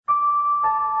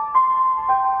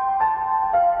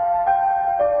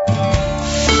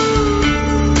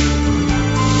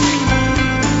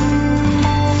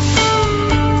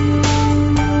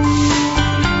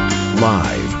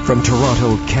From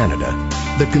Toronto, Canada,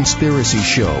 The Conspiracy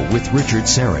Show with Richard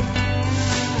Syrett.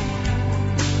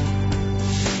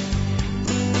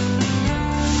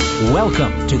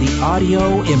 Welcome to the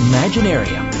Audio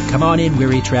Imaginarium. Come on in,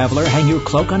 weary traveler, hang your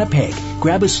cloak on a peg,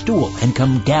 grab a stool, and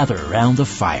come gather around the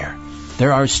fire.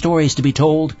 There are stories to be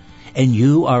told, and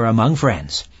you are among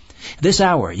friends. This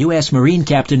hour, U.S. Marine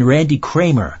Captain Randy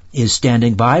Cramer is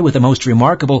standing by with the most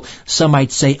remarkable, some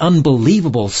might say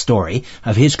unbelievable story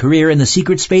of his career in the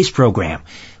secret space program,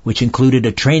 which included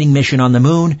a training mission on the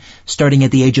moon starting at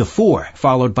the age of 4,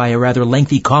 followed by a rather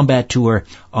lengthy combat tour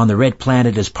on the Red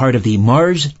Planet as part of the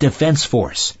Mars Defense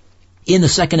Force. In the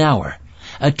second hour,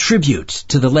 a tribute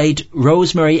to the late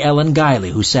Rosemary Ellen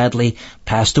Guiley, who sadly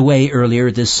passed away earlier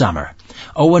this summer.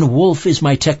 Owen Wolf is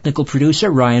my technical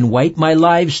producer, Ryan White, my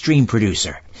live stream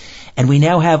producer. And we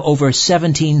now have over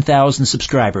 17,000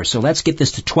 subscribers, so let's get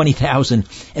this to 20,000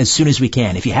 as soon as we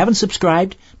can. If you haven't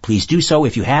subscribed, please do so.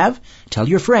 If you have, tell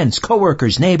your friends,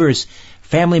 coworkers, neighbors,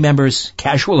 family members,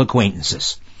 casual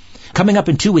acquaintances. Coming up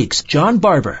in 2 weeks, John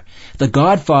Barber, the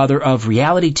godfather of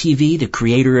reality TV, the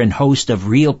creator and host of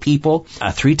Real People, a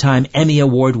 3-time Emmy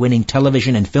Award-winning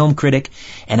television and film critic,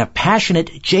 and a passionate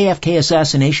JFK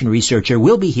assassination researcher,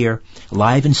 will be here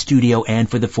live in studio and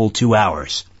for the full 2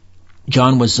 hours.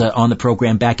 John was on the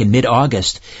program back in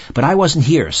mid-August, but I wasn't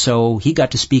here, so he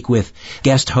got to speak with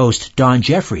guest host Don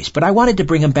Jeffries. But I wanted to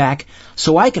bring him back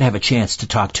so I could have a chance to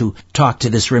talk to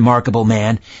this remarkable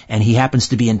man, and he happens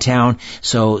to be in town,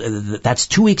 so that's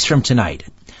 2 weeks from tonight.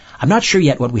 I'm not sure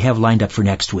yet what we have lined up for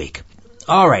next week.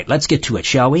 All right, let's get to it,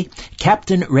 shall we?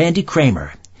 Captain Randy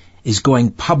Cramer is going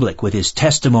public with his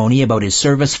testimony about his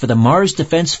service for the Mars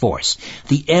Defense Force.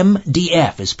 The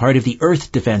MDF is part of the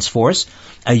Earth Defense Force,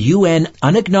 a UN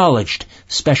Unacknowledged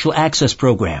special access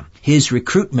program. His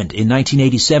recruitment in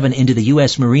 1987 into the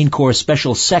U.S. Marine Corps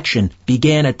Special Section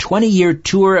began a 20-year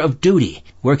tour of duty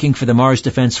working for the Mars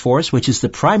Defense Force, which is the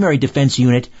primary defense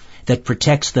unit that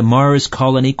protects the Mars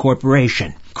Colony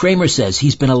Corporation. Cramer says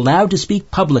he's been allowed to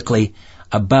speak publicly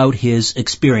about his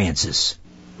experiences.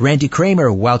 Randy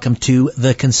Cramer, welcome to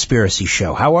The Conspiracy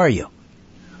Show. How are you?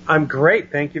 I'm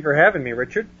great. Thank you for having me,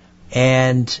 Richard.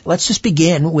 And let's just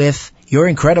begin with your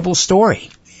incredible story.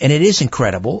 And it is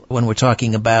incredible when we're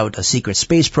talking about a secret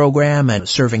space program and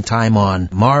serving time on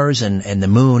Mars and the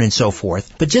moon and so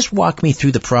forth. But just walk me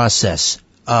through the process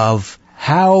of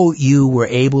how you were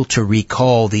able to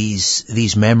recall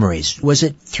these memories. Was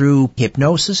it through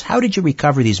hypnosis? How did you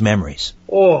recover these memories?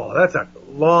 Oh, that's a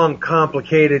long,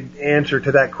 complicated answer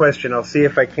to that question. I'll see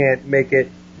if I can't make it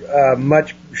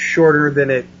much shorter than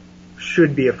it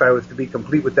should be if I was to be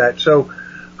complete with that. So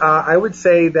I would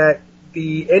say that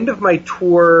the end of my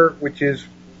tour, which is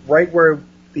right where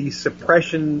the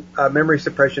memory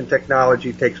suppression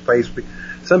technology takes place.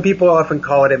 Some people often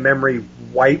call it a memory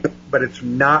wipe, but it's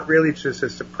not really. It's just a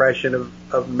suppression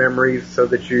of memories so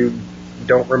that you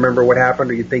don't remember what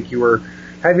happened or you think you were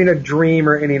having a dream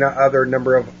or any other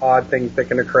number of odd things that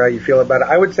can occur how you feel about it.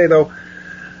 I would say, though,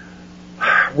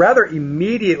 rather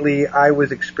immediately I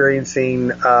was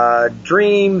experiencing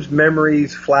dreams,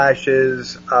 memories,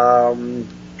 flashes,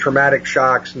 traumatic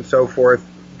shocks, and so forth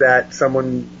that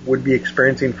someone would be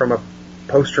experiencing from a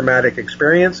post-traumatic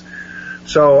experience.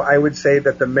 So I would say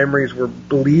that the memories were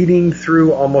bleeding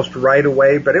through almost right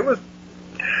away, but it was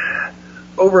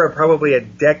over probably a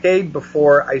decade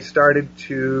before I started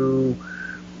to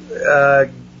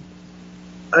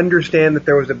understand that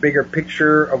there was a bigger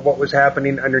picture of what was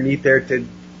happening underneath there to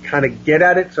kind of get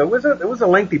at it. So it was a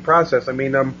lengthy process. I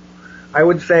mean, I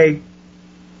would say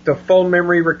the full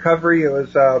memory recovery, it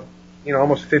was,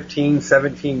 almost 15,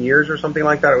 17 years or something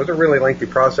like that. It was a really lengthy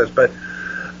process, but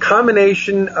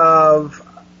combination of,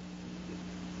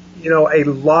 a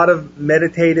lot of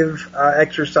meditative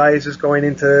exercises going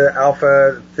into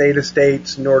alpha, theta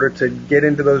states in order to get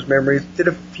into those memories. Did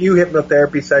a few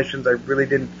hypnotherapy sessions. I really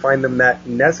didn't find them that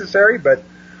necessary, but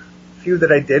a few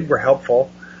that I did were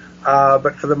helpful.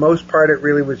 But for the most part, it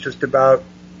really was just about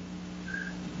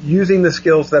using the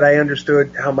skills that I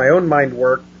understood how my own mind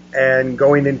worked and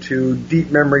going into deep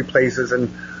memory places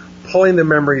and pulling the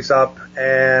memories up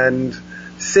and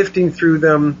sifting through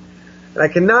them. And I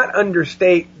cannot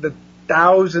understate the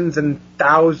thousands and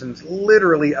thousands,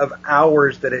 literally, of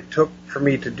hours that it took for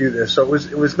me to do this. So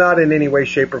it was not in any way,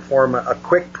 shape, or form a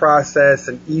quick process,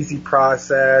 an easy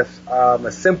process,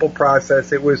 a simple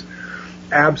process. It was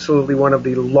absolutely one of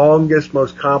the longest,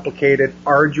 most complicated,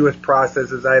 arduous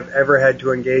processes I've ever had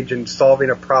to engage in solving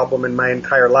a problem in my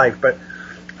entire life. But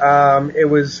it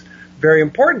was very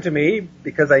important to me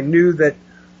because I knew that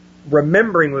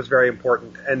remembering was very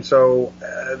important. And so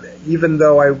even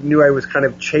though I knew I was kind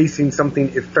of chasing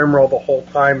something ephemeral the whole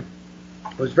time,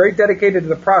 I was very dedicated to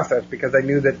the process because I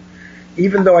knew that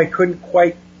even though I couldn't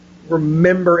quite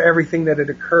remember everything that had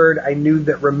occurred, I knew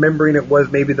that remembering it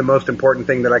was maybe the most important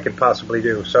thing that I could possibly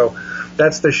do. So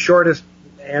that's the shortest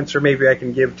answer maybe I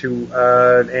can give to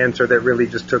an answer that really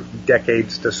just took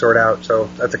decades to sort out. So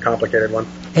that's a complicated one.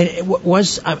 And it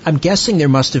I'm guessing there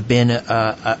must have been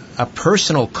a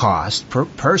personal cost,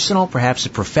 personal, perhaps a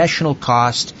professional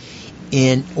cost,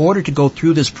 in order to go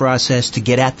through this process to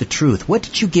get at the truth. What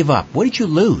did you give up? What did you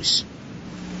lose?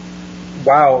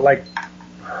 Wow, like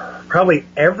probably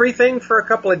everything for a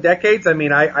couple of decades. I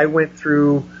mean, I went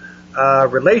through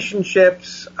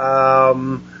relationships,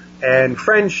 and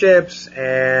friendships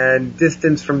and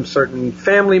distance from certain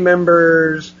family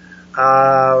members,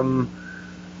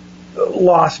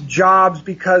 lost jobs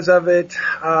because of it.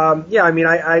 I mean,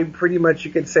 I pretty much,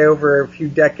 you could say over a few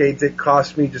decades, it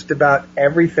cost me just about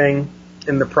everything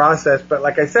in the process. But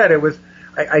like I said,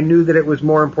 I knew that it was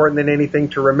more important than anything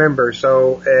to remember.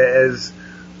 So as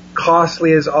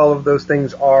costly as all of those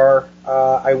things are,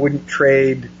 I wouldn't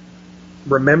trade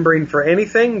remembering for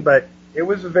anything, but it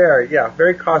was a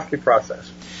very costly process.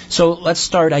 So let's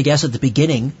start, I guess, at the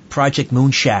beginning, Project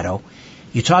Moonshadow.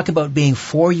 You talk about being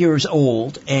 4 years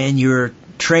old and you're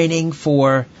training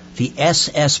for the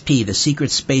SSP, the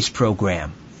Secret Space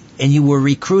Program, and you were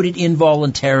recruited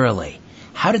involuntarily.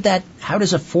 How does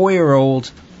a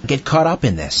 4-year-old get caught up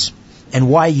in this? And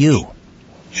why you?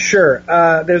 Sure.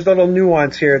 There's a little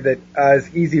nuance here that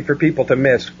is easy for people to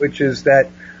miss, which is that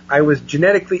I was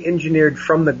genetically engineered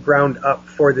from the ground up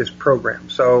for this program.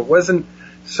 So it wasn't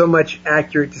so much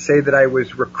accurate to say that I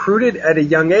was recruited at a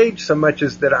young age, so much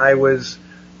as that I was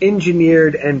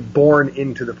engineered and born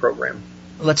into the program.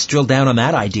 Let's drill down on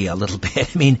that idea a little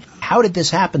bit. I mean, how did this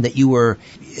happen that you were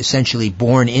essentially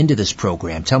born into this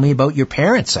program? Tell me about your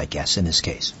parents, I guess, in this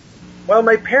case. Well,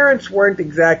 my parents weren't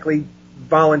exactly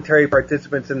voluntary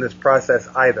participants in this process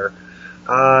either.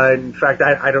 In fact,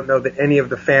 I don't know that any of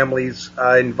the families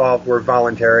involved were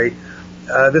voluntary.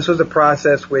 This was a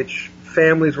process which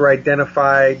families were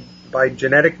identified by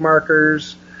genetic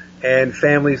markers, and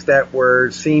families that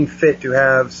were seen fit to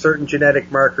have certain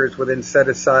genetic markers were then set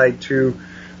aside to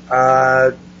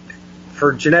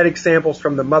for genetic samples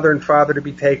from the mother and father to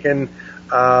be taken,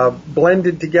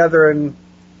 blended together in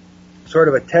sort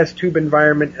of a test tube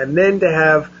environment, and then to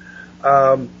have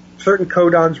certain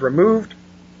codons removed,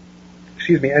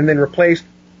 and then replaced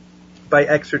by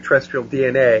extraterrestrial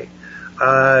DNA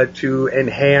to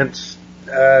enhance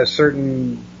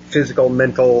certain physical,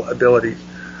 mental abilities.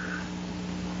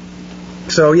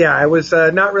 So yeah, it was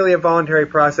not really a voluntary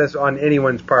process on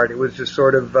anyone's part. It was just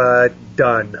sort of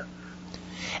done.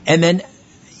 And then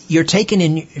you're taken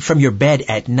in from your bed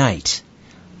at night.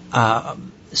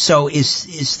 So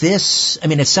is this, I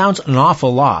mean, it sounds an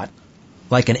awful lot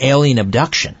like an alien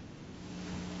abduction.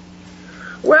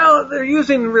 Well, they're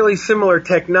using really similar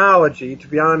technology, to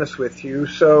be honest with you.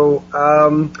 So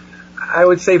I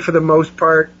would say for the most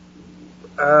part,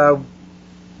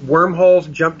 wormholes,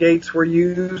 jump gates were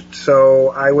used.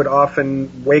 So I would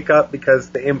often wake up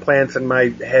because the implants in my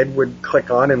head would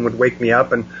click on and would wake me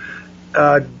up. And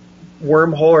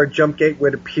wormhole or jump gate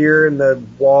would appear in the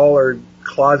wall or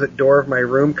closet door of my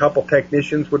room. A couple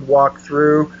technicians would walk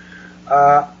through.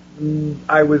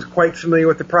 I was quite familiar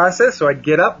with the process, so I'd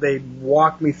get up, they'd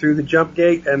walk me through the jump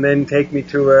gate, and then take me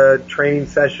to a training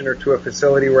session or to a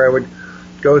facility where I would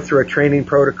go through a training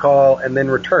protocol and then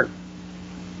return.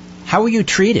 How were you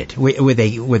treated? Were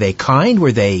they kind?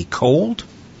 Were they cold?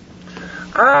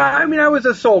 I mean, I was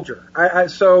a soldier,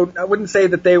 so I wouldn't say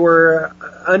that they were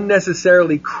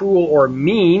unnecessarily cruel or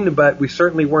mean, but we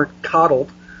certainly weren't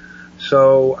coddled.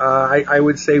 So I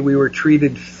would say we were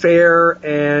treated fair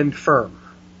and firm.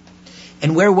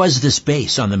 And where was this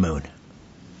base on the moon?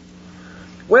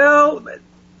 Well,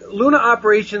 Luna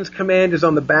Operations Command is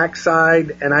on the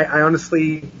backside, and I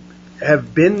honestly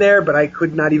have been there, but I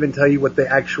could not even tell you what the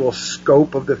actual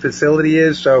scope of the facility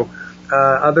is. So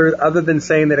other than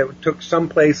saying that it took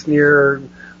someplace near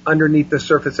underneath the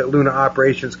surface at Luna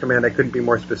Operations Command, I couldn't be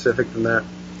more specific than that.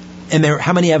 And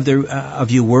how many of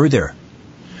you were there?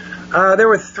 There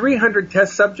were 300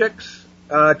 test subjects.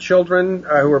 Children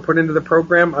who were put into the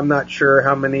program. I'm not sure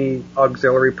how many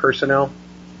auxiliary personnel.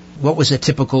 What was a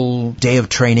typical day of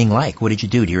training like? What did you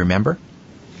do? Do you remember?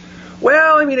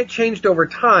 Well, I mean, it changed over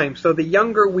time. So the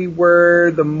younger we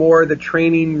were, the more the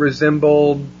training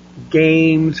resembled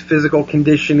games, physical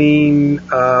conditioning,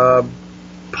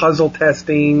 puzzle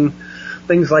testing,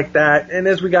 things like that. And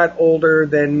as we got older,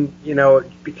 then,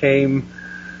 it became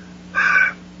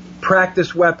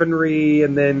practice weaponry,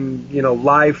 and then,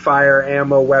 live fire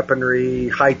ammo weaponry,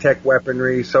 high-tech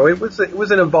weaponry. So it was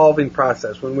an evolving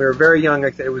process. When we were very young,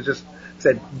 like I said, it was just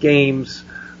games.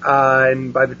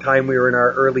 And by the time we were in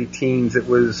our early teens, it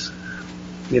was,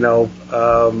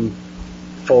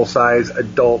 full-size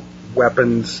adult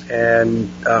weapons and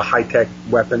high-tech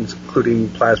weapons, including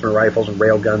plasma rifles and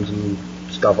railguns and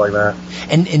stuff like that.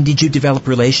 And did you develop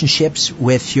relationships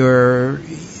with your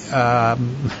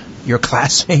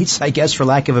classmates, I guess, for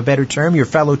lack of a better term, your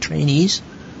fellow trainees?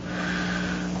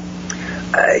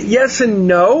 Yes and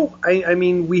no. I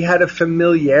mean, we had a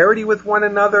familiarity with one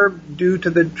another due to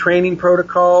the training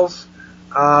protocols,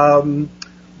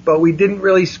 but we didn't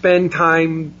really spend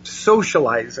time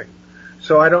socializing.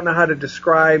 So I don't know how to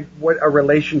describe what a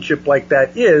relationship like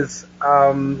that is,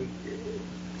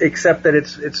 except that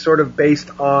it's sort of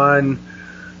based on,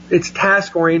 it's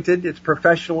task-oriented, it's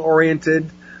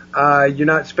professional-oriented. You're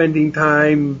not spending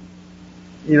time,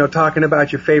 talking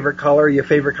about your favorite color, your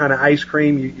favorite kind of ice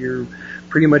cream. You're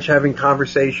pretty much having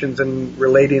conversations and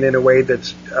relating in a way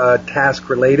that's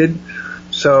task-related.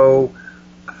 So,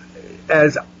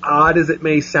 as odd as it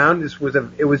may sound,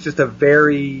 it was just a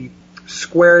very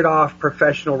squared-off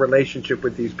professional relationship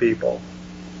with these people.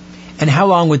 And how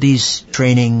long would these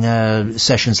training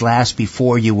sessions last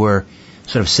before you were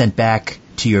sort of sent back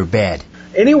to your bed?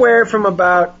 Anywhere from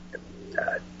about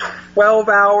 12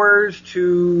 hours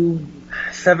to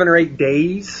 7 or 8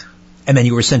 days. And then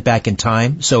you were sent back in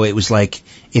time? So it was like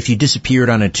if you disappeared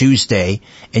on a Tuesday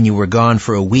and you were gone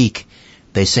for a week,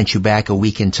 they sent you back a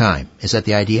week in time. Is that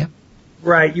the idea?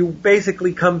 Right. You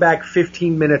basically come back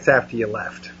 15 minutes after you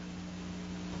left.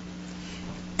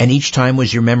 And each time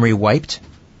was your memory wiped?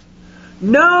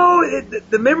 No,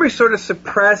 the memory sort of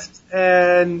suppressed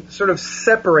and sort of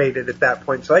separated at that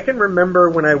point. So I can remember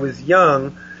when I was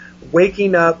young,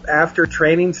 waking up after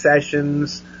training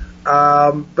sessions,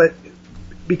 but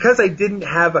because I didn't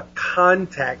have a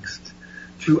context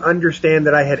to understand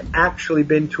that I had actually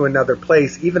been to another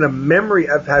place, even a memory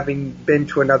of having been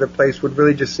to another place would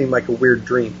really just seem like a weird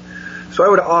dream. So I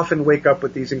would often wake up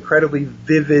with these incredibly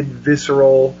vivid,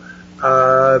 visceral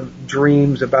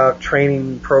dreams about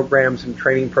training programs and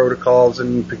training protocols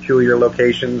and peculiar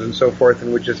locations and so forth,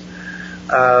 and would just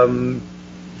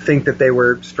think that they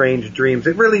were strange dreams.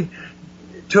 It really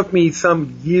took me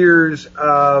some years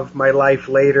of my life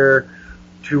later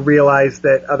to realize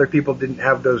that other people didn't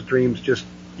have those dreams just,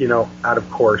 out of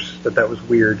course, that was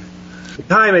weird. At the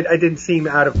time, it didn't seem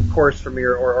out of course for me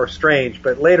or strange,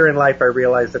 but later in life I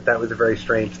realized that was a very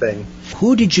strange thing.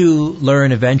 Who did you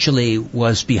learn eventually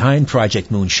was behind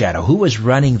Project Moonshadow? Who was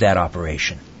running that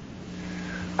operation?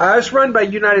 It was run by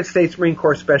United States Marine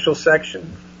Corps Special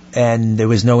Section. And there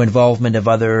was no involvement of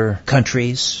other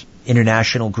countries,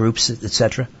 international groups,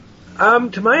 etc.?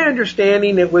 To my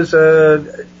understanding, it was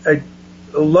a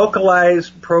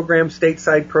localized program,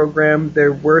 stateside program.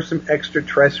 There were some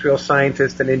extraterrestrial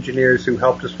scientists and engineers who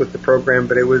helped us with the program,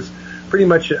 but it was pretty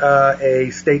much a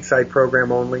stateside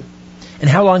program only. And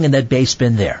how long had that base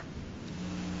been there?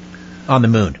 On the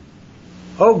moon?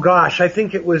 Oh gosh, I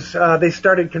think it was, they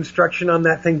started construction on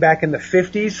that thing back in the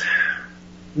 50s,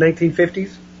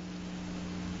 1950s.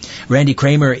 Randy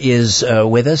Cramer is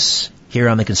with us here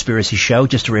on The Conspiracy Show.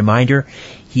 Just a reminder,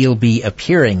 he'll be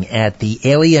appearing at the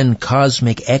Alien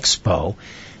Cosmic Expo,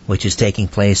 which is taking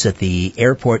place at the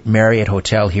Airport Marriott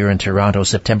Hotel here in Toronto,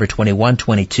 September 21,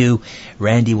 22.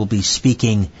 Randy will be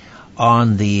speaking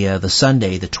on the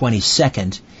Sunday, the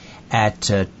 22nd, at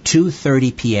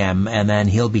 2:30 p.m., and then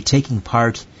he'll be taking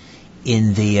part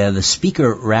in the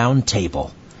speaker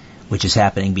roundtable, which is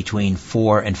happening between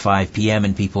 4 and 5 p.m.,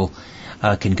 and people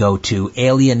can go to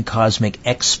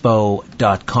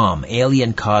aliencosmicexpo.com,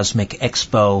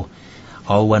 aliencosmicexpo,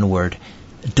 all one word,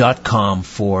 .com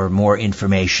for more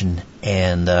information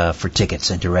and for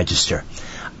tickets and to register.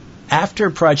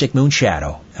 After Project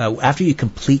Moonshadow, after you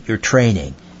complete your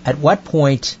training, at what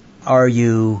point are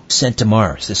you sent to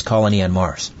Mars, this colony on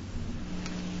Mars?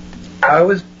 I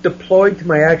was deployed to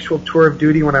my actual tour of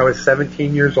duty when I was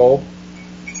 17 years old.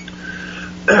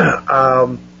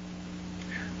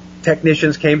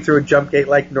 Technicians came through a jump gate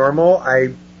like normal.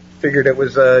 I figured it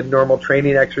was a normal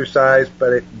training exercise,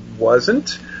 but it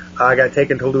wasn't. I got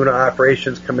taken to Luna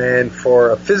Operations Command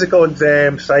for a physical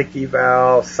exam, psych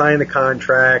eval, sign the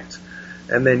contract,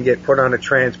 and then get put on a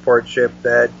transport ship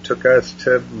that took us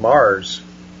to Mars.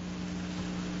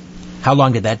 How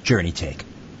long did that journey take?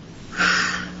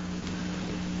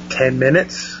 10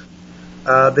 minutes.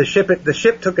 The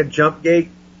ship took a jump gate,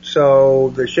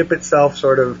 so the ship itself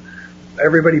sort of,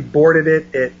 everybody boarded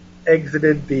it, it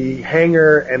exited the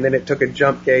hangar, and then it took a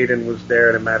jump gate and was there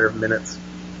in a matter of minutes.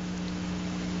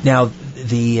 Now,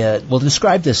 we'll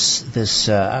describe this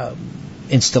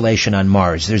installation on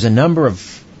Mars. There's a number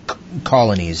of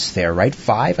colonies there, right?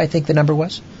 5, I think the number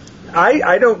was?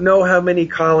 I don't know how many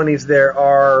colonies there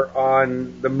are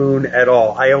on the moon at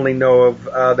all. I only know of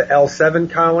the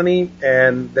L7 colony,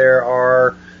 and there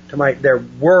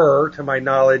were, to my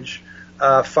knowledge,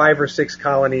 5 or 6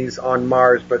 colonies on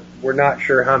Mars, but we're not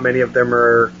sure how many of them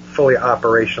are fully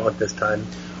operational at this time.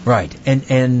 Right.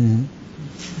 And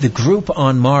the group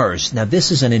on Mars, now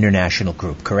this is an international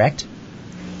group, correct?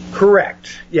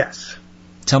 Correct, yes.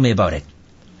 Tell me about it.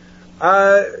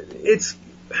 It's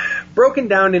broken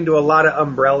down into a lot of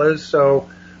umbrellas. So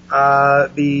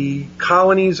the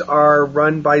colonies are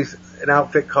run by an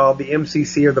outfit called the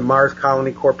MCC, or the Mars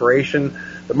Colony Corporation.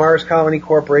 The Mars Colony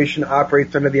Corporation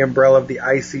operates under the umbrella of the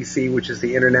ICC, which is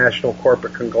the International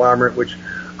Corporate Conglomerate, which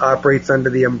operates under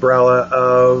the umbrella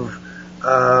of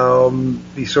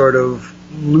the sort of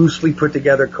loosely put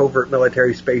together covert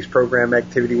military space program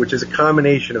activity, which is a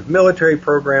combination of military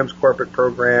programs, corporate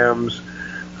programs,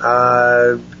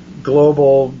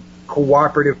 global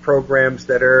cooperative programs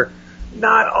that are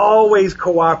not always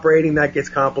cooperating. That gets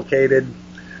complicated,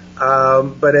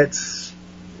 but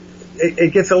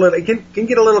it can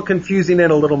get a little confusing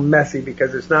and a little messy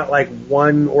because it's not like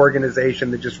one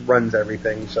organization that just runs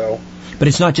everything. So, but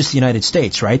it's not just the United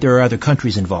States, right? There are other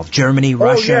countries involved: Germany,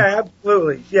 Russia. Oh yeah,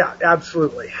 absolutely. Yeah,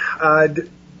 absolutely.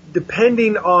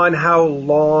 Depending on how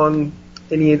long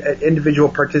any individual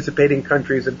participating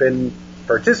countries have been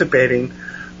participating,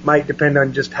 might depend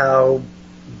on just how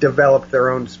developed their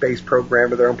own space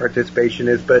program or their own participation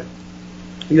is. But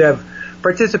you have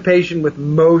participation with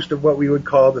most of what we would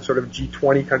call the sort of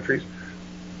G20 countries.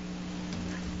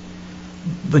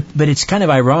 But it's kind of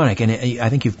ironic, and I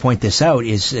think you've pointed this out,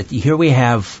 is that here we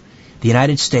have the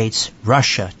United States,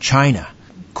 Russia, China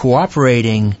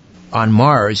cooperating on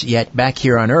Mars, yet back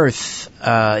here on Earth,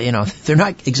 they're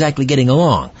not exactly getting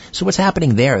along. So what's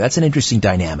happening there? That's an interesting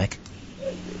dynamic.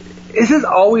 This has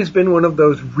always been one of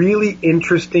those really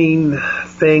interesting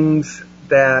things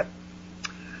that,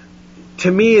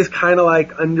 to me, is kind of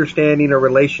like understanding a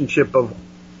relationship of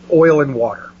oil and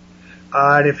water.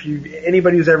 And if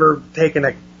anybody who's ever taken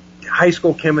a high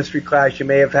school chemistry class, you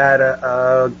may have had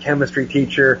a chemistry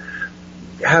teacher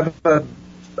have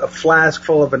a flask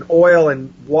full of an oil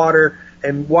and water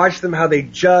and watch them how they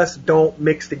just don't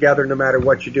mix together no matter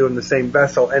what you do in the same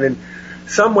vessel. And in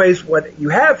some ways, what you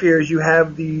have here is you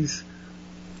have these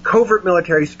covert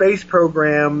military space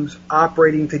programs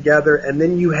operating together, and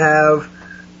then you have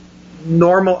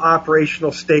normal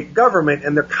operational state government,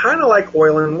 and they're kind of like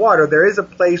oil and water. There is a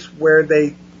place where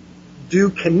they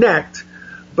do connect,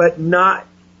 but not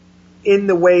in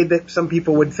the way that some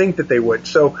people would think that they would.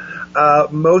 So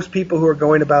most people who are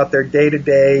going about their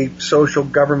day-to-day social,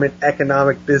 government,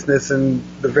 economic business in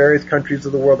the various countries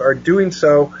of the world are doing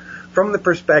so from the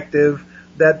perspective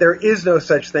that there is no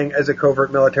such thing as a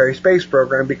covert military space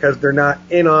program because they're not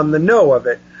in on the know of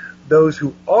it. Those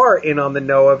who are in on the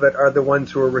know of it are the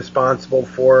ones who are responsible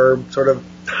for sort of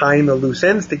tying the loose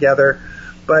ends together.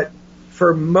 But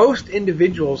for most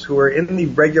individuals who are in the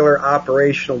regular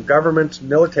operational governments,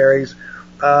 militaries,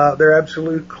 they're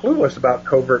absolutely clueless about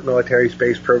covert military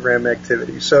space program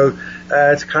activity. So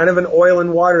it's kind of an oil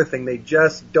and water thing. They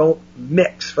just don't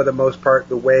mix for the most part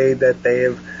the way that they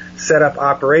have set up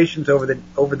operations over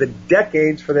the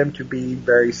decades for them to be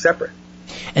very separate.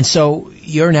 And so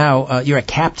you're a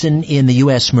captain in the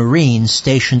U.S. Marines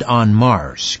stationed on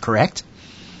Mars, correct?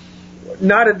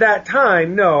 Not at that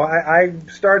time, no. I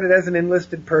started as an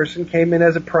enlisted person, came in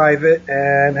as a private,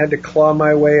 and had to claw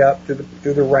my way up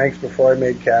through the ranks before I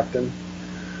made captain.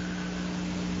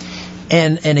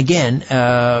 And again,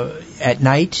 at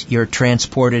night you're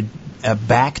transported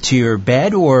back to your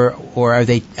bed, or are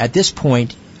they at this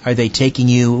point? Are they taking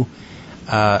you?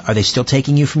 Are they still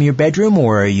taking you from your bedroom,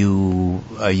 or are you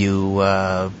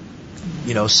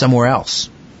somewhere else?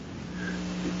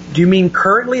 Do you mean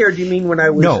currently, or do you mean when I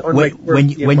was? No,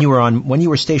 when you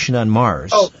were stationed on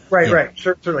Mars. Oh, right,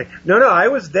 certainly. No, I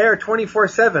was there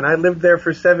 24/7. I lived there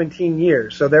for 17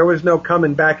 years, so there was no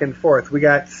coming back and forth. We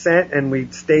got sent, and we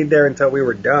stayed there until we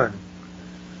were done.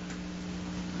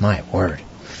 My word!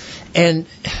 And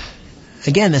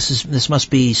again, this must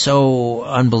be so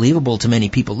unbelievable to many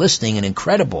people listening and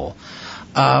incredible.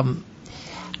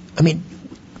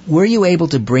 Were you able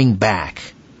to bring back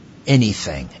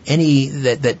anything,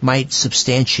 that might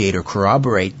substantiate or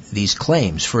corroborate these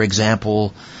claims? For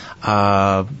example,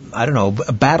 a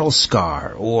battle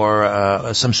scar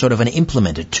or some sort of an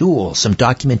implement, a tool, some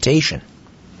documentation.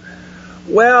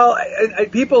 Well,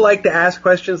 people like to ask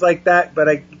questions like that, but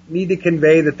I need to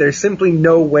convey that there's simply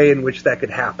no way in which that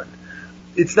could happen.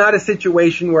 it's not a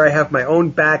situation where I have my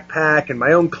own backpack and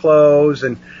my own clothes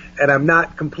and I'm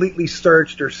not completely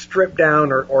searched or stripped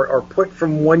down or put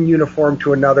from one uniform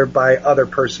to another by other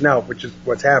personnel, which is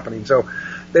what's happening. So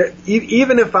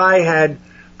even if I had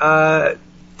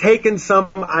taken some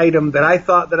item that I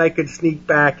thought that I could sneak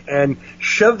back and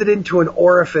shoved it into an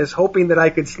orifice hoping that I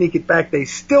could sneak it back, they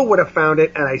still would have found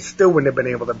it and I still wouldn't have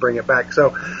been able to bring it back.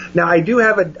 So now I do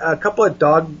have a couple of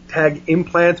dog tag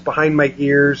implants behind my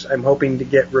ears I'm hoping to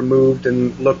get removed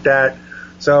and looked at.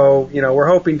 So, we're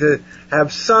hoping to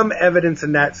have some evidence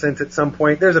in that sense at some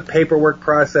point. There's a paperwork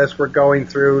process we're going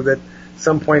through that at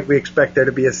some point we expect there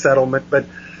to be a settlement. But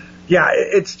yeah,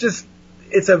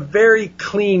 it's a very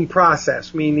clean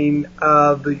process, meaning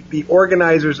the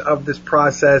organizers of this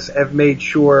process have made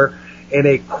sure in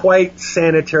a quite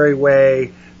sanitary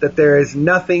way that there is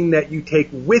nothing that you take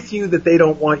with you that they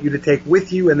don't want you to take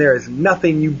with you, and there is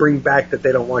nothing you bring back that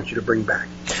they don't want you to bring back.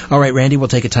 All right, Randy, we'll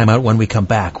take a time out. When we come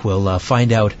back, we'll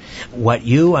find out what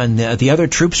you and the other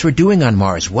troops were doing on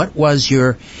Mars. What was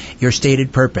your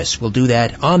stated purpose? We'll do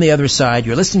that on the other side.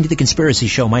 You're listening to The Conspiracy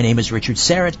Show. My name is Richard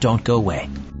Serrett. Don't go away.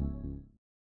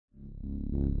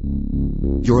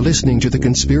 You're listening to The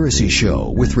Conspiracy Show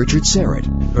with Richard Serrett.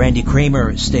 Randy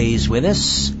Cramer stays with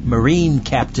us. Marine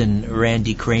Captain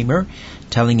Randy Cramer,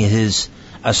 telling you his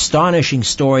astonishing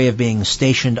story of being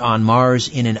stationed on Mars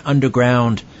in an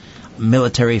underground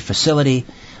military facility.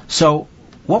 So,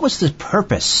 what was the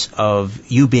purpose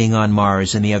of you being on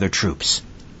Mars and the other troops?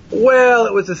 Well,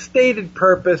 it was a stated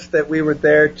purpose that we were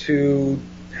there to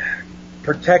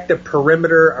protect a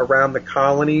perimeter around the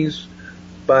colonies,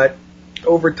 but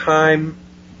over time,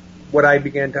 what I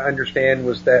began to understand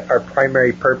was that our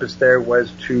primary purpose there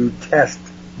was to test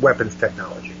weapons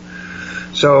technology.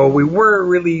 So we weren't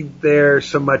really there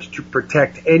so much to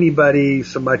protect anybody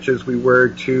so much as we were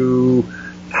to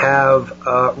have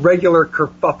regular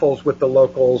kerfuffles with the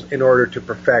locals in order to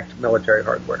perfect military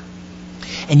hardware.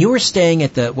 And you were staying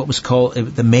at what was called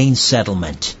the main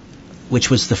settlement, which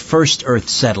was the first Earth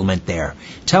settlement there.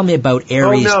 Tell me about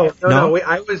Ares. Oh, no.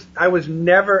 I was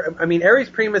never. I mean, Ares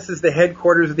Primus is the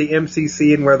headquarters of the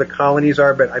MCC and where the colonies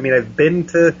are. But I mean, I've been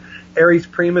to Ares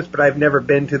Primus, but I've never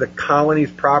been to the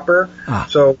colonies proper.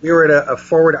 So we were at a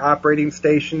forward operating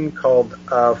station called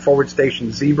Forward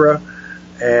Station Zebra,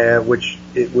 which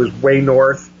it was way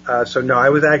north. So no,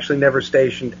 I was actually never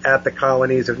stationed at the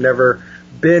colonies. I've never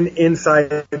been inside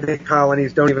the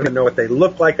colonies, don't even know what they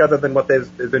look like other than what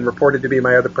they've been reported to be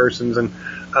by other persons. And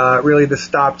really the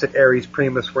stops at Ares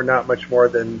Primus were not much more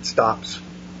than stops.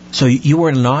 So you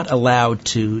were not allowed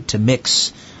to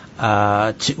mix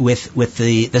with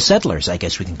the settlers, I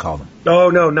guess we can call them. Oh,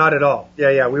 no, not at all.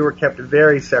 Yeah, we were kept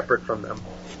very separate from them.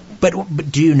 But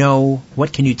do you know,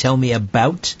 what can you tell me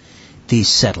about these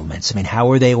settlements? I mean,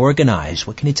 how are they organized?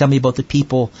 What can you tell me about the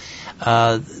people,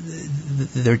 the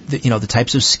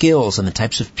types of skills and the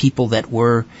types of people that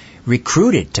were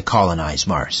recruited to colonize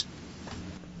Mars?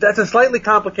 That's a slightly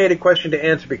complicated question to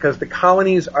answer because the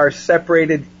colonies are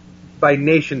separated by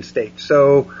nation states.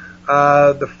 So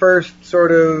the first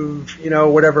sort of,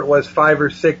 whatever it was, 5 or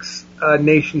 6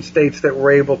 nation states that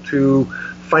were able to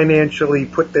financially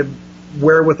put the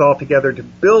wherewithal together to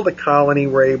build a colony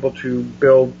were able to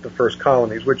build the first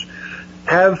colonies, which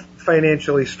have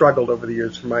financially struggled over the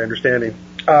years, from my understanding.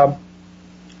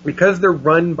 Because they're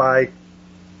run by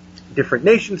different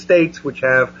nation states, which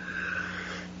have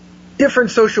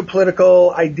different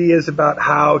social-political ideas about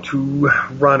how to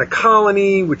run a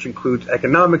colony, which includes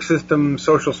economic system,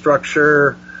 social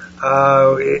structure.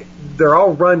 They're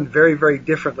all run very, very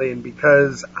differently. And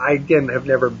because I, again, have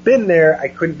never been there, I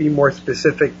couldn't be more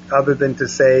specific other than to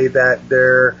say that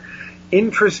they're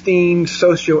interesting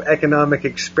socioeconomic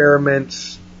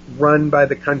experiments run by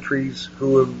the countries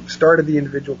who have started the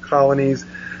individual colonies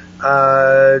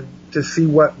to see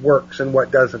what works and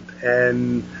what doesn't.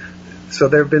 And so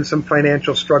there have been some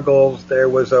financial struggles. There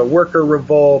was a worker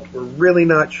revolt. We're really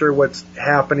not sure what's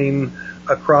happening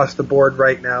across the board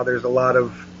right now. There's a lot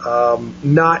of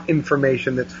not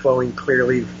information that's flowing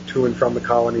clearly to and from the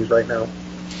colonies right now.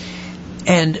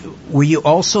 And were you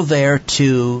also there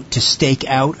to stake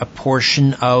out a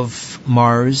portion of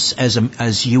Mars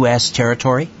as U.S.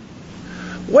 territory?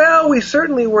 Well, we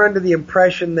certainly were under the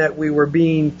impression that we were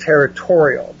being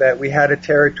territorial, that we had a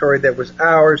territory that was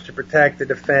ours to protect, to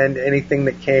defend anything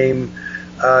that came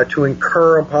to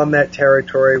incur upon that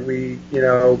territory. We,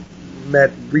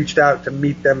 reached out to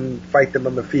meet them, fight them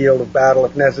on the field of battle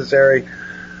if necessary.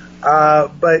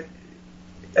 But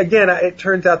again, it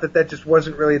turns out that just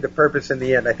wasn't really the purpose in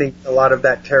the end. I think a lot of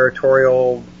that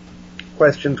territorial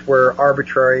questions were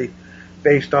arbitrary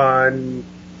based on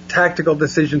tactical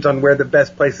decisions on where the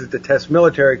best places to test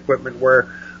military equipment were,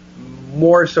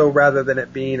 more so rather than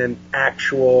it being an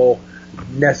actual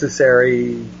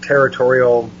necessary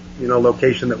territorial,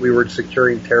 location that we were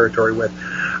securing territory with.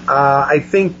 I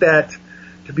think that,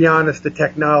 to be honest, the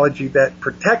technology that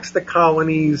protects the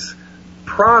colonies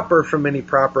proper from any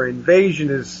proper invasion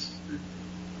is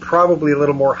probably a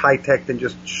little more high-tech than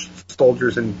just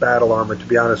soldiers in battle armor, to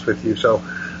be honest with you. So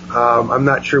I'm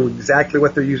not sure exactly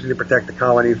what they're using to protect the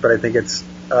colonies, but I think it's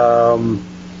a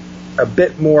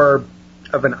bit more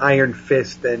of an iron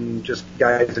fist than just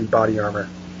guys in body armor.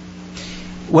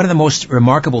 One of the most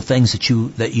remarkable things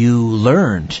that you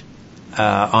learned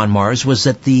on Mars was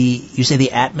that you say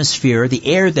the atmosphere, the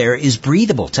air there is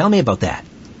breathable. Tell me about that.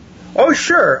 Oh,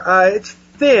 sure. It's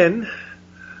thin.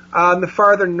 The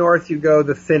farther north you go,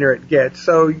 the thinner it gets.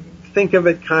 So think of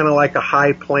it kind of like a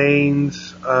high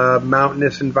plains,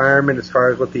 mountainous environment as far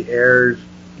as what the air,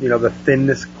 the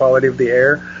thinness quality of the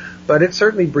air. But it's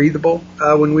certainly breathable.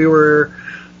 When we were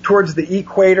towards the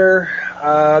equator,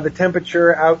 the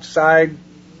temperature outside,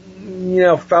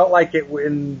 felt like it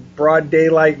in broad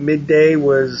daylight, midday,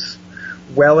 was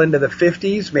well into the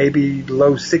 50s, maybe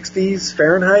low 60s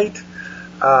Fahrenheit.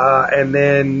 And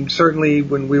then certainly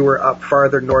when we were up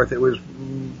farther north, it was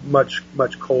much,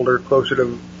 much colder, closer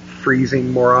to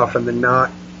freezing more often than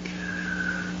not.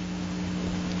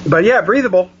 But yeah,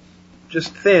 breathable,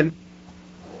 just thin.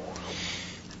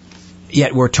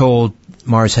 Yet we're told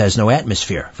Mars has no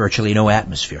atmosphere, virtually no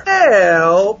atmosphere.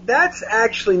 Well, that's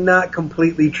actually not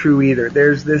completely true either.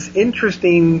 There's this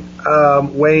interesting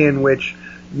way in which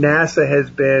NASA has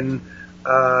been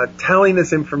telling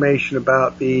us information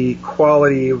about the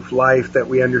quality of life that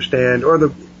we understand, or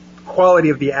the quality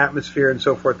of the atmosphere and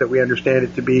so forth that we understand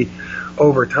it to be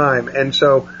over time. And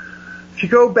so if you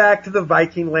go back to the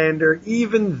Viking lander,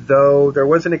 even though there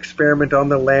was an experiment on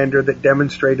the lander that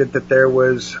demonstrated that there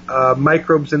was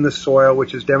microbes in the soil,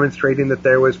 which is demonstrating that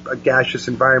there was a gaseous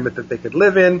environment that they could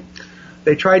live in,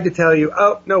 they tried to tell you,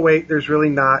 oh, no, wait, there's really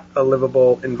not a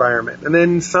livable environment. And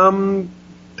then some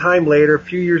time later, a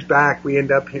few years back,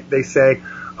 they say,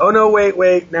 oh, no,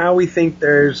 wait, now we think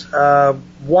there's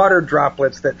water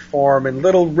droplets that form and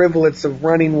little rivulets of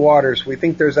running water, so we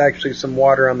think there's actually some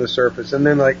water on the surface. And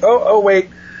then oh, wait,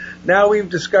 now we've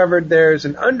discovered there's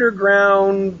an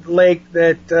underground lake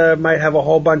that might have a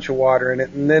whole bunch of water in it.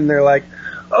 And then they're like,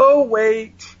 oh,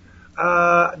 wait,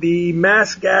 the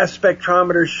mass gas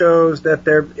spectrometer shows that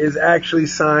there is actually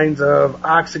signs of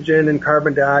oxygen and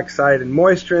carbon dioxide and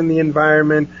moisture in the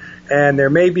environment, and there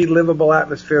may be livable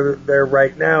atmosphere there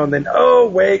right now. And then, oh,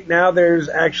 wait, now there's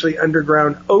actually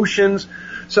underground oceans.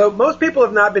 So most people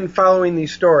have not been following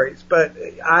these stories, but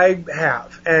I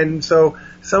have. And so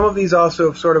some of these also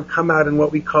have sort of come out in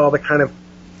what we call the kind of,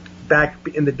 back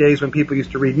in the days when people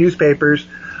used to read newspapers,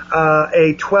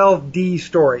 a 12D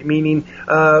story, meaning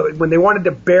when they wanted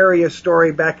to bury a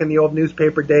story back in the old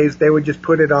newspaper days, they would just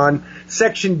put it on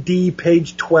section D,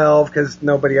 page 12, because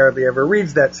nobody hardly ever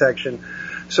reads that section.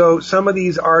 So some of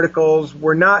these articles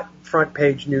were not front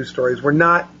page news stories, were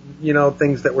not,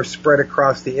 things that were spread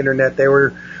across the internet. They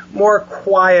were more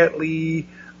quietly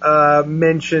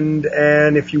mentioned,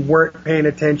 and if you weren't paying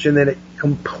attention, then it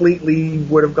completely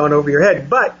would have gone over your head.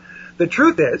 But the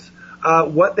truth is,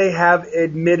 what they have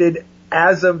admitted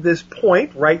as of this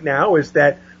point right now is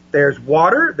that there's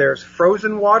water, there's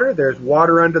frozen water, there's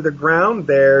water under the ground,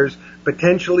 there's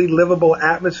potentially livable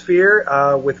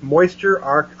atmosphere with moisture,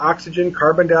 oxygen,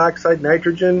 carbon dioxide,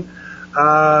 nitrogen,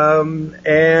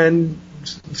 and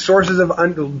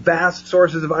vast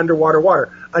sources of underground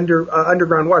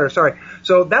water. Sorry.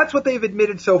 So that's what they've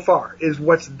admitted so far, is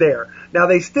what's there. Now,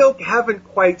 they still haven't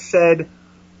quite said,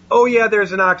 oh yeah,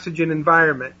 there's an oxygen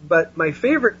environment. But my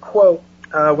favorite quote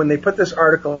when they put this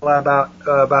article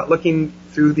about looking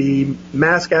through the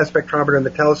mass gas spectrometer and the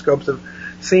telescopes of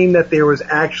seeing that there was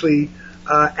actually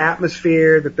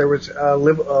atmosphere, that there was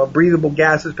breathable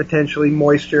gases, potentially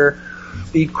moisture.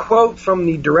 The quote from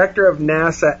the director of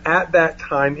NASA at that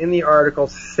time in the article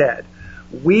said,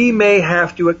 "We may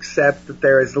have to accept that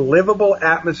there is livable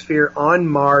atmosphere on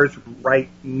Mars right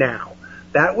now."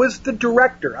 That was the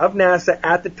director of NASA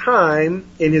at the time,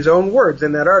 in his own words,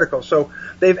 in that article. So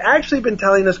they've actually been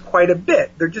telling us quite a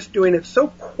bit. They're just doing it so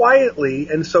quietly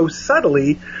and so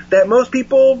subtly that most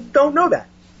people don't know that.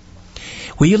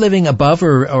 Were you living above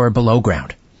or below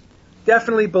ground?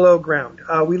 Definitely below ground.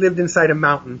 We lived inside a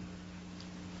mountain.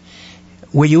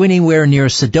 Were you anywhere near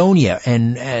Cydonia,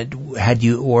 and had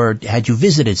you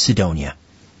visited Cydonia?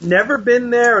 Never been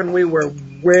there, and we were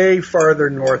way farther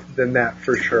north than that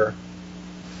for sure.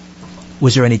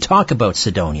 Was there any talk about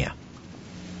Cydonia?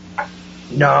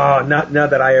 No, not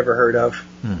that I ever heard of.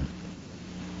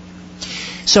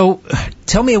 So,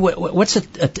 tell me, what's a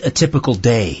typical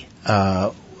day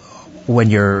when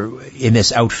you're in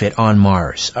this outfit on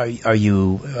Mars? Are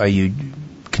you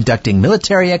conducting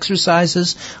military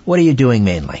exercises? What are you doing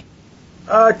mainly?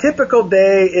 A typical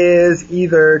day is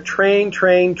either train,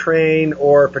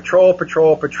 or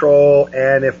patrol,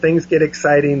 and if things get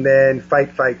exciting, then fight.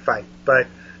 But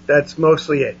that's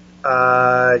mostly it.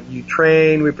 You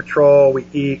train, we patrol, we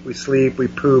eat, we sleep, we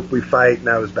poop, we fight, and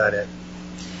that was about it.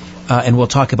 And we'll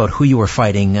talk about who you were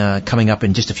fighting coming up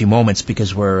in just a few moments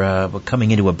because we're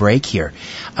coming into a break here.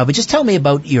 But just tell me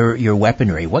about your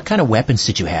weaponry. What kind of weapons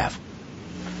did you have?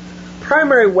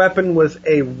 Primary weapon was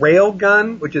a rail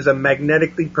gun, which is a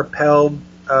magnetically propelled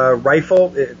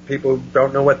rifle. People who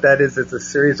don't know what that is, it's a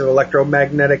series of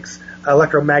electromagnets,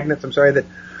 that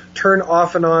turn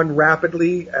off and on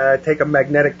rapidly, take a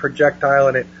magnetic projectile,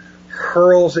 and it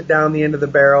hurls it down the end of the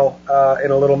barrel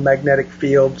in a little magnetic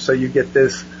field, so you get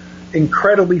this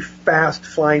incredibly fast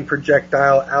flying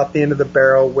projectile out the end of the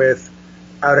barrel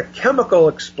without a chemical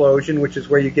explosion, which is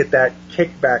where you get that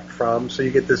kickback from. So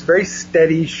you get this very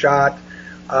steady shot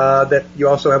that you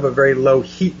also have a very low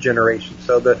heat generation.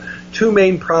 So the two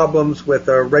main problems with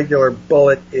a regular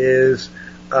bullet is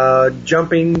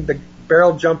the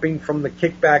barrel jumping from the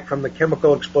kickback from the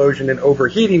chemical explosion and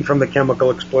overheating from the chemical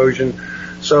explosion.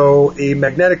 So a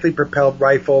magnetically propelled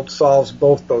rifle solves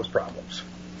both those problems.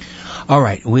 All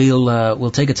right,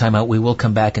 we'll take a time out. We will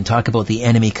come back and talk about the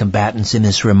enemy combatants in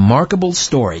this remarkable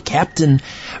story. Captain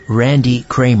Randy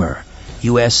Cramer,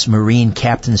 U.S. Marine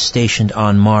captain stationed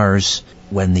on Mars,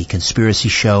 when the Conspiracy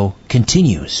Show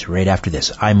continues right after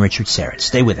this. I'm Richard Serrett.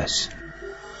 Stay with us.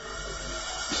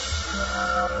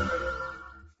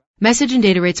 Message and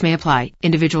data rates may apply.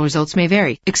 Individual results may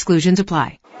vary. Exclusions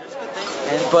apply.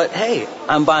 But hey,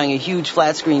 I'm buying a huge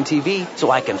flat screen TV so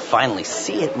I can finally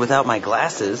see it without my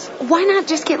glasses. Why not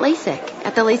just get LASIK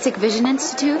at the LASIK Vision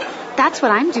Institute? That's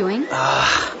what I'm doing.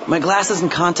 My glasses and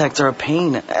contacts are a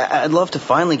pain. I'd love to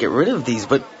finally get rid of these,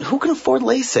 but who can afford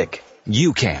LASIK?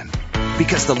 You can.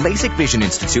 Because the LASIK Vision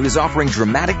Institute is offering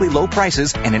dramatically low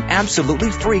prices and an absolutely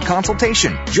free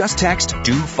consultation. Just text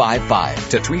DO55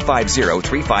 to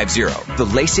 350-350. The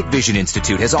LASIK Vision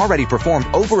Institute has already performed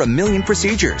over 1 million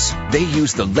procedures. They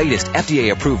use the latest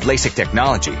FDA-approved LASIK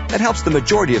technology that helps the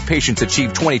majority of patients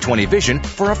achieve 20/20 vision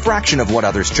for a fraction of what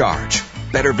others charge.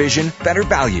 Better vision, better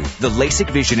value. The LASIK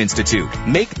Vision Institute.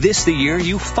 Make this the year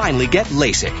you finally get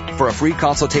LASIK. For a free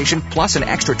consultation plus an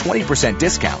extra 20%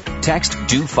 discount, text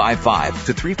DO55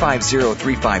 to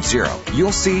 350-350.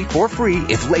 You'll see for free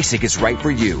if LASIK is right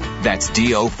for you. That's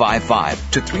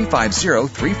DO55 to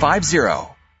 350-350.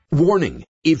 Warning.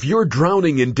 If you're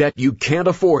drowning in debt you can't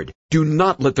afford, do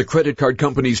not let the credit card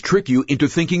companies trick you into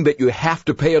thinking that you have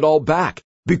to pay it all back,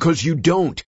 because you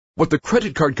don't. What the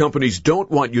credit card companies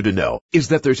don't want you to know is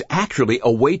that there's actually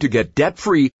a way to get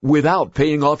debt-free without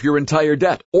paying off your entire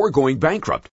debt or going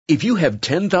bankrupt. If you have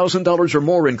 $10,000 or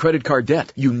more in credit card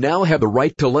debt, you now have the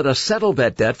right to let us settle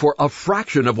that debt for a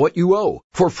fraction of what you owe.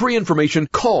 For free information,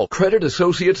 call Credit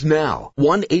Associates now.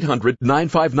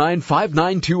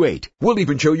 1-800-959-5928. We'll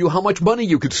even show you how much money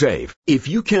you could save. If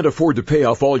you can't afford to pay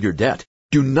off all your debt,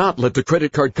 do not let the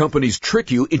credit card companies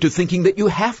trick you into thinking that you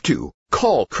have to.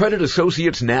 Call Credit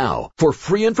Associates now for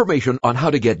free information on how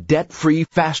to get debt-free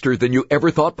faster than you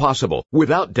ever thought possible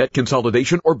without debt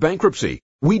consolidation or bankruptcy.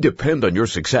 We depend on your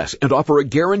success and offer a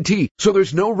guarantee, so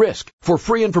there's no risk. For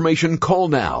free information, call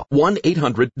now.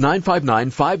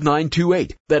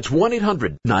 1-800-959-5928. That's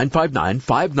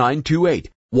 1-800-959-5928.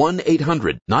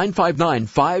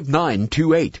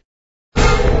 1-800-959-5928.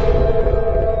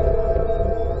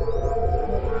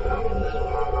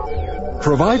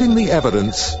 Providing the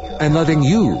evidence and letting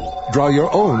you draw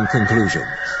your own conclusions.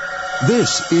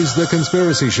 This is The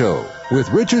Conspiracy Show with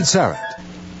Richard Serrett.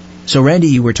 So, Randy,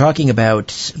 you were talking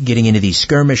about getting into these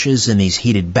skirmishes and these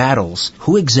heated battles.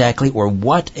 Who exactly or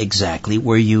what exactly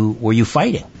were you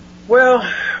fighting? Well,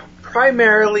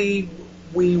 primarily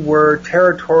we were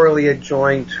territorially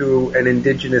adjoined to an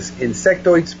indigenous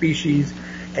insectoid species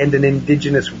and an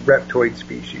indigenous reptoid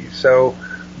species. So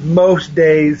most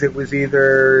days it was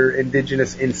either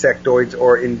indigenous insectoids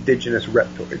or indigenous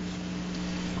reptoids.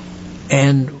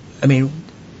 And, I mean,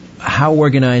 how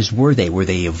organized were they? Were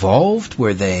they evolved?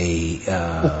 Were they, did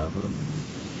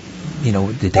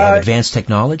they have advanced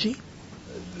technology?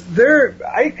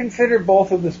 I consider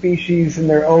both of the species in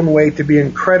their own way to be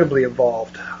incredibly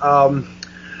evolved.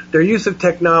 Their use of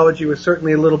technology was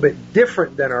certainly a little bit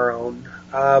different than our own,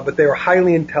 but they were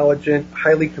highly intelligent,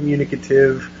 highly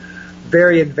communicative,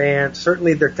 very advanced.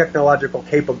 Certainly their technological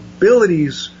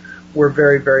capabilities were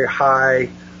very, very high.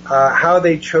 How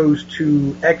they chose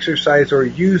to exercise or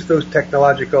use those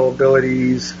technological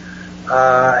abilities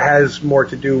has more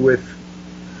to do with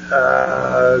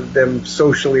them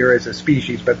socially or as a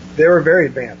species, but they were very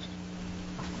advanced.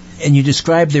 And you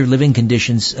describe their living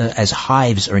conditions as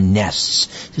hives or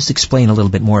nests. Just explain a little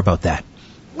bit more about that.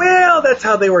 Well, that's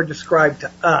how they were described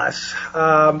to us.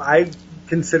 I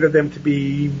consider them to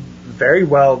be very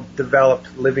well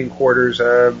developed living quarters.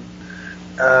 The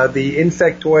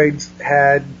insectoids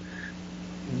had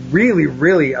really,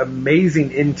 really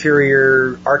amazing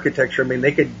interior architecture. I mean,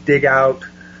 they could dig out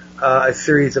a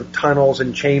series of tunnels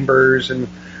and chambers, and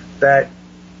that,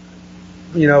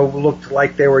 looked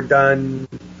like they were done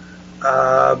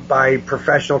by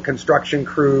professional construction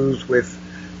crews with,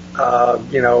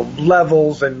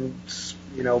 levels and,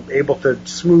 able to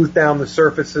smooth down the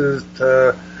surfaces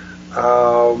to,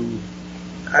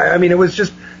 it was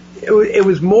just, it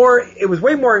was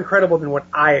way more incredible than what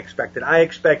I expected. I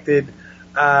expected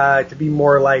to be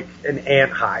more like an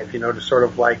ant hive, to sort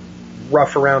of like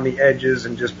rough around the edges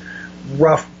and just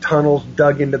rough tunnels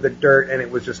dug into the dirt, and it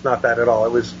was just not that at all.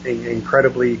 It was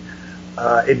incredibly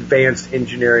advanced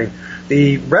engineering.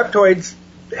 The reptoids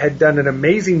had done an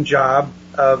amazing job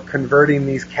of converting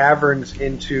these caverns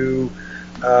into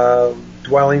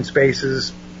dwelling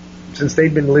spaces since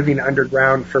they'd been living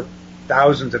underground for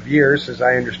thousands of years, as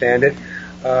I understand it.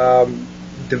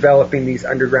 Developing these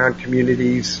underground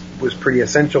communities was pretty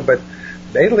essential, but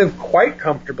they lived quite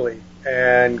comfortably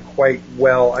and quite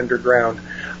well underground.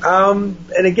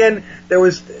 And again, there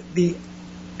was the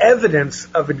evidence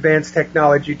of advanced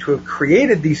technology to have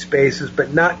created these spaces,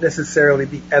 but not necessarily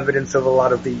the evidence of a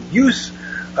lot of the use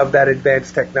of that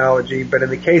advanced technology. But in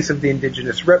the case of the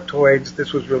indigenous reptoids,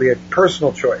 this was really a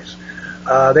personal choice.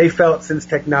 They felt since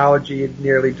technology had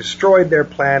nearly destroyed their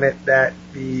planet that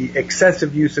the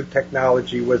excessive use of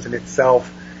technology was in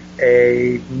itself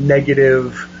a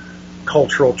negative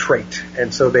cultural trait.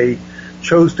 And so they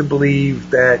chose to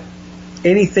believe that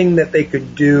anything that they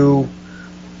could do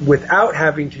without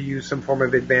having to use some form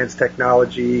of advanced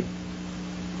technology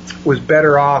was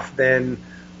better off than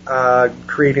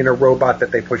creating a robot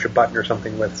that they push a button or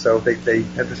something with. So they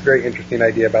had this very interesting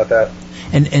idea about that.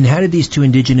 And how did these two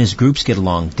indigenous groups get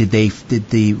along? Did the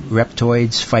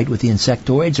reptoids fight with the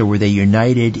insectoids, or were they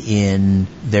united in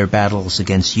their battles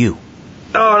against you?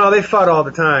 Oh, no, they fought all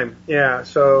the time. Yeah,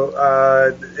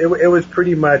 so it was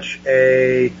pretty much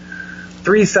a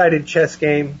three-sided chess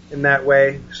game in that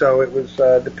way. So it was,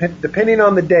 depending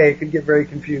on the day, it could get very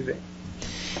confusing.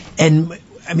 And,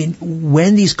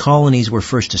 when these colonies were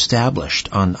first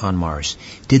established on Mars,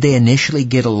 did they initially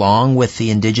get along with the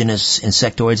indigenous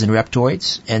insectoids and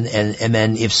reptoids? And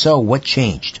then, if so, what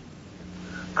changed?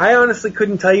 I honestly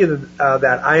couldn't tell you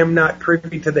that. I am not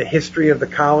privy to the history of the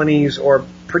colonies or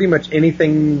pretty much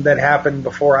anything that happened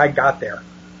before I got there.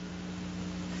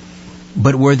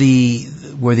 But were the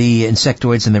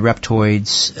insectoids and the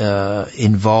reptoids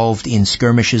involved in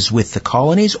skirmishes with the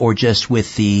colonies, or just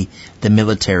with the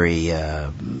military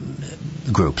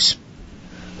groups?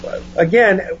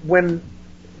 Again, when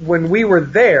we were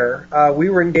there, we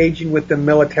were engaging with them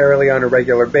militarily on a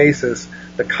regular basis.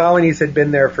 The colonies had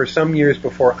been there for some years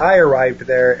before I arrived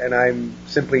there, and I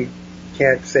simply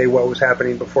can't say what was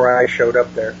happening before I showed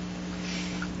up there.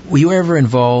 Were you ever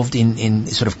involved in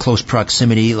sort of close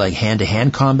proximity, like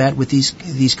hand-to-hand combat with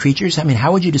these creatures?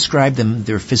 How would you describe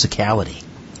their physicality?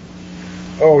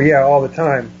 Oh, yeah, all the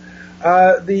time.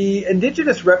 The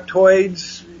indigenous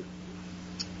reptoids,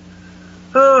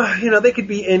 they could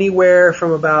be anywhere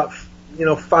from about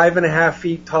 5.5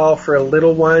 feet tall for a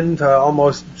little one to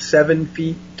almost 7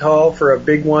 feet tall for a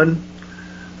big one.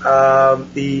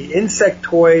 The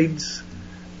insectoids,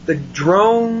 the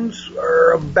drones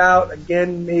are about,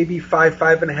 again, maybe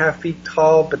 5.5 feet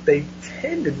tall, but they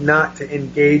tended not to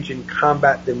engage in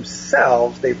combat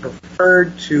themselves. They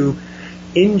preferred to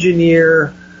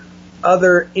engineer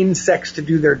other insects to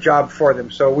do their job for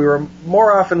them. So we were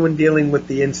more often, when dealing with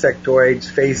the insectoids,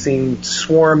 facing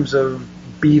swarms of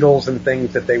beetles and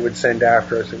things that they would send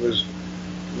after us. It was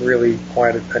really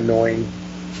quite annoying.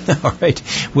 All right.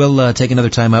 We'll take another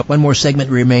time out. One more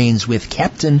segment remains with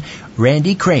Captain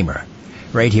Randy Cramer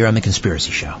right here on The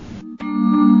Conspiracy Show.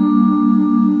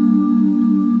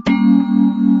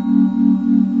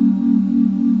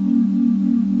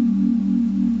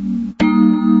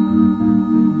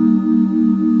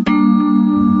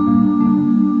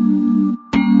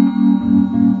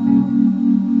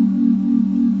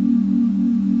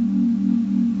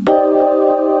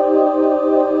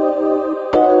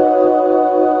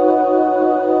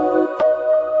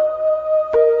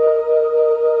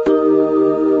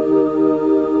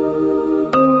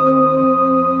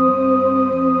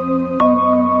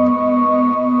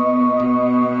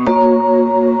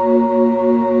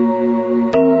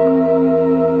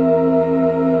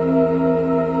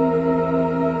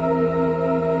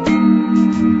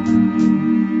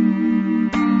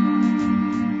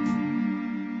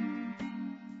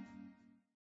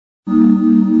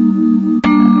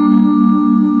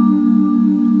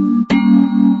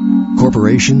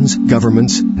 corporations,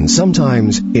 governments, and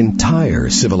sometimes entire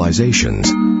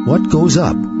civilizations, what goes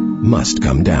up must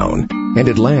come down. And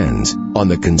it lands on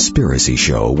The Conspiracy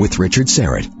Show with Richard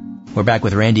Serrett. We're back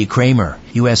with Randy Cramer,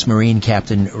 U.S. Marine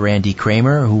Captain Randy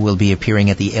Cramer, who will be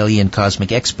appearing at the Alien Cosmic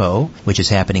Expo, which is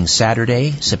happening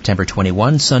Saturday, September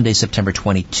 21, Sunday, September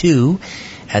 22,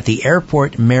 at the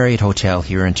Airport Marriott Hotel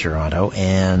here in Toronto.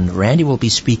 And Randy will be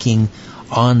speaking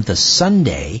on the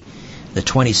Sunday, the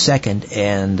 22nd,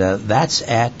 and that's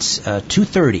at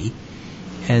 2:30.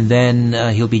 And then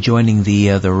he'll be joining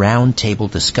the round table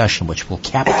discussion, which will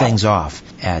cap things off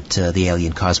at the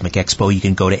Alien Cosmic Expo. You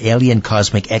can go to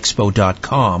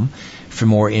aliencosmicexpo.com for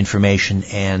more information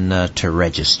and to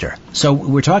register. So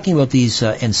we're talking about these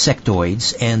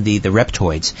insectoids and the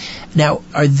reptoids. Now,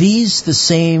 are these the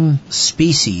same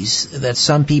species that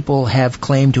some people have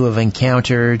claimed to have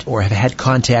encountered or have had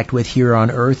contact with here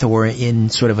on Earth, or in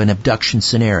sort of an abduction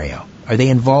scenario? Are they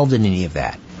involved in any of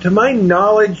that? To my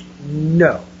knowledge,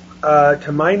 no.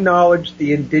 To my knowledge,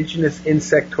 the indigenous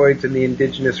insectoids and the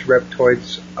indigenous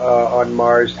reptoids on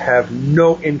Mars have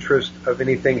no interest of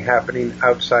anything happening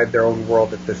outside their own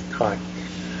world at this time.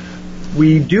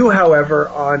 We do, however,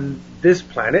 on this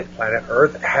planet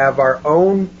Earth, have our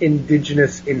own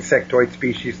indigenous insectoid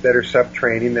species that are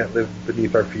subterranean, that live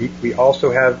beneath our feet. We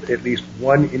also have at least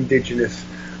one indigenous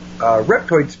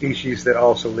reptoid species that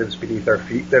also lives beneath our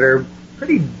feet, that are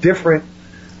pretty different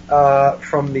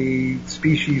from the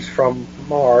species from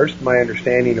Mars, my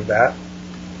understanding of that.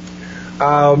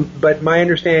 But my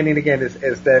understanding, again,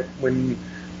 is that when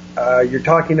you're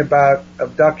talking about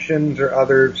abductions or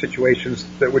other situations,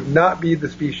 that would not be the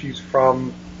species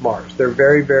from Mars. They're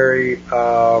very, very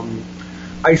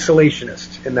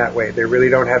isolationist in that way. They really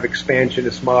don't have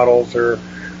expansionist models or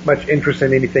much interest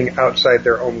in anything outside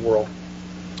their own world.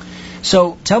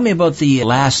 So tell me about the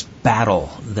last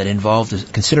battle that involved a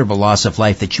considerable loss of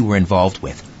life that you were involved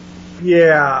with.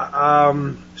 Yeah,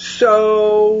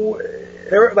 so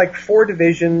there were like 4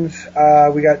 divisions.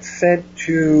 We got sent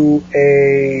to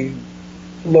a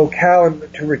locale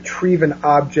to retrieve an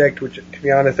object, which, to be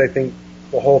honest, I think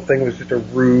the whole thing was just a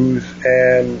ruse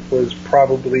and was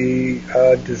probably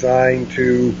designed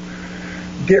to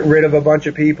get rid of a bunch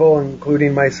of people,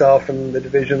 including myself and the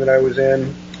division that I was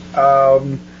in.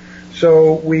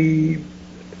 So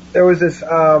there was this,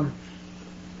 so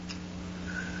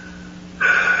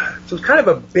it's kind of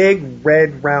a big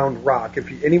red round rock.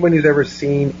 Anyone who's ever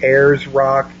seen Ayers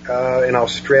Rock in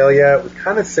Australia, it was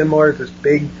kind of similar to this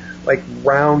big, like,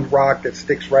 round rock that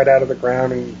sticks right out of the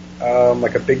ground and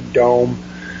like a big dome.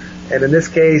 And in this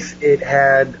case, it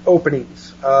had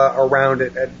openings around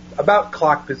it at about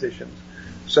clock positions.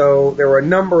 So there were a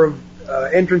number of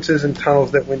entrances and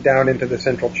tunnels that went down into the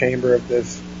central chamber of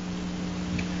this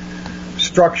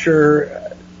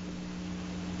structure.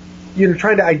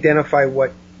 Trying to identify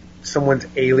what someone's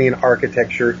alien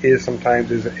architecture is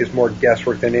sometimes is more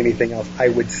guesswork than anything else. I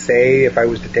would say, if I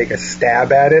was to take a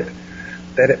stab at it,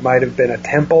 that it might have been a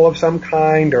temple of some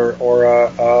kind or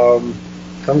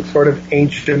some sort of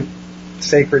ancient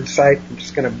sacred site. I'm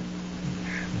just going to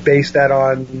base that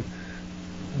on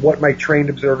what my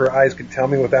trained observer eyes could tell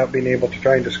me without being able to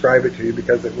try and describe it to you,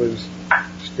 because it was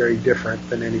just very different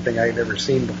than anything I had ever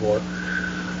seen before.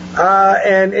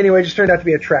 And anyway, it just turned out to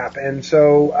be a trap. And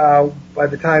so by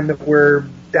the time that we're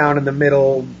down in the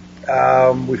middle,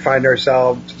 we find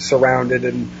ourselves surrounded,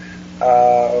 and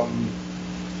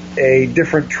a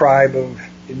different tribe of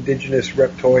indigenous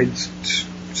reptoids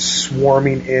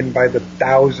swarming in by the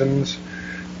thousands,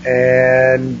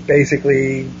 and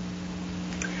basically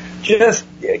just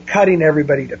cutting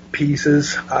everybody to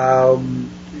pieces.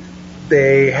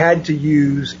 They had to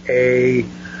use a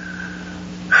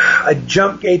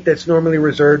jump gate that's normally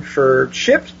reserved for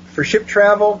ship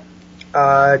travel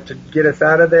to get us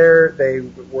out of there. They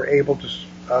were able to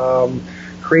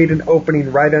create an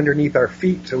opening right underneath our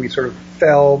feet, so we sort of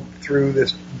fell through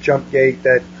this jump gate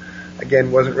that,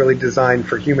 again, wasn't really designed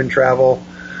for human travel.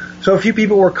 So a few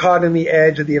people were caught in the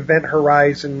edge of the event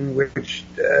horizon, which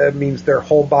means their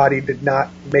whole body did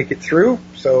not make it through,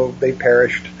 so they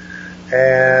perished.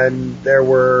 And there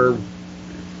were,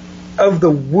 of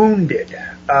the wounded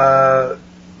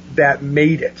that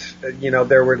made it,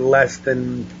 there were less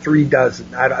than 3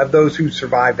 dozen. Of those who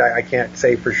survived, I can't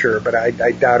say for sure, but I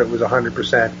doubt it was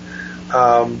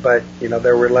 100%. But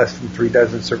there were less than 3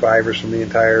 dozen survivors from the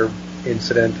entire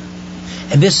incident.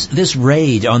 And this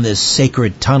raid on this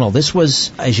sacred tunnel, this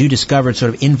was, as you discovered,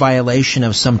 sort of in violation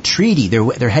of some treaty.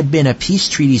 There had been a peace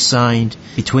treaty signed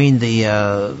between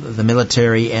the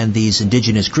military and these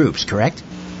indigenous groups, correct?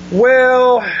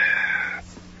 Well,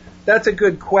 That's a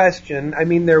good question. I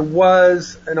mean, there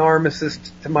was an armistice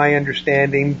to my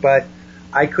understanding, but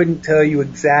I couldn't tell you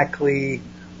exactly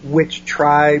which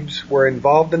tribes were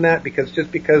involved in that, because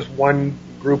just because one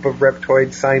group of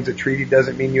reptoids signs a treaty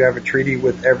doesn't mean you have a treaty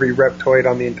with every reptoid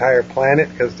on the entire planet,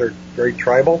 because they're very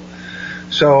tribal.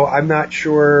 So I'm not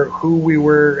sure who we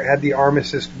had the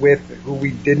armistice with, who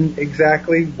we didn't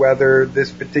exactly, whether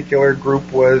this particular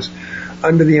group was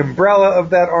under the umbrella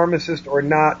of that armistice or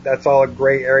not. That's all a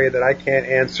gray area that I can't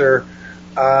answer.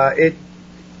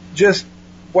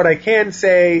 What I can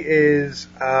say is,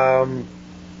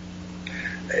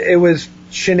 it was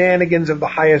shenanigans of the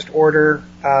highest order,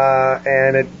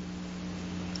 and it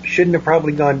shouldn't have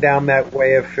probably gone down that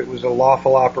way if it was a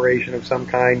lawful operation of some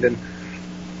kind, and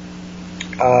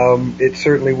it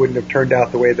certainly wouldn't have turned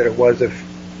out the way that it was if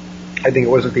I think it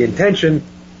wasn't the intention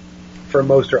for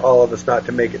most or all of us not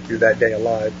to make it through that day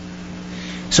alive.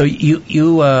 So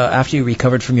you after you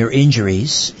recovered from your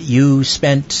injuries, you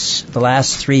spent the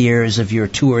last 3 years of your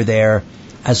tour there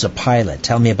as a pilot.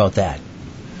 Tell me about that.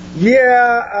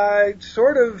 Yeah, I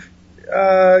sort of,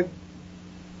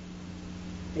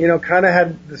 kind of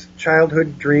had this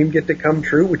childhood dream get to come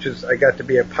true, which is I got to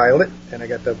be a pilot and I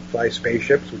got to fly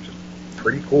spaceships, which is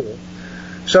pretty cool.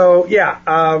 So yeah,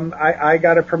 I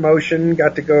got a promotion,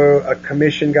 got to go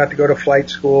to flight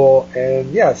school,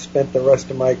 and yeah, spent the rest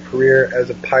of my career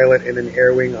as a pilot in an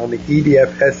air wing on the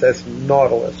EDF SS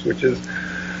Nautilus, which is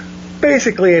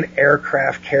basically an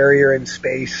aircraft carrier in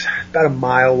space, about a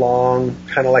mile long,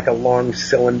 kind of like a long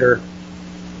cylinder.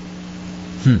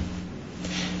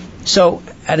 So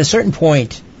at a certain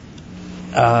point,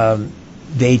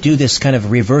 they do this kind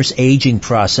of reverse aging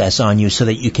process on you so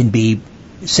that you can be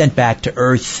sent back to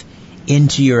Earth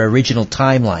into your original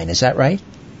timeline. Is that right?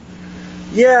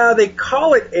 Yeah, they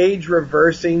call it age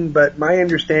reversing, but my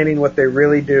understanding what they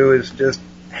really do is just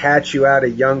hatch you out a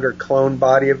younger clone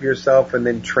body of yourself and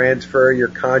then transfer your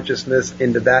consciousness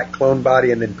into that clone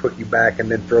body and then put you back and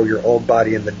then throw your old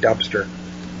body in the dumpster.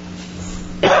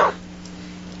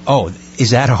 Oh,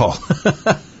 is that all?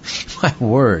 My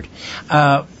word.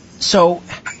 So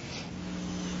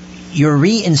you're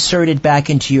reinserted back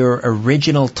into your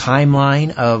original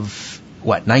timeline of,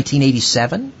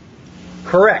 1987?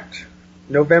 Correct.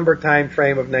 November time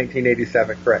frame of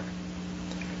 1987, correct.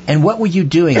 And what were you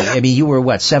doing? I mean, you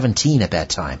were, 17 at that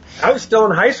time? I was still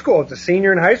in high school. I was a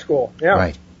senior in high school,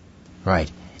 yeah.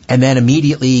 Right. And then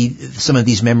immediately some of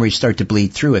these memories start to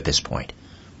bleed through at this point.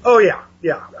 Oh, yeah.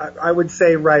 I would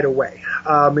say right away.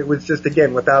 It was just,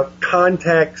 again, without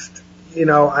context,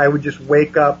 I would just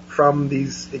wake up from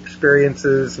these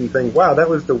experiences and think, wow, that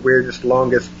was the weirdest,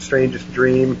 longest, strangest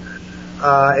dream.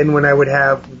 And when I would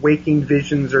have waking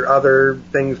visions or other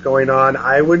things going on,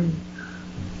 I would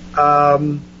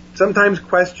sometimes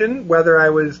question whether I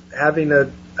was having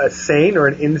a sane or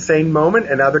an insane moment,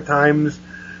 and other times,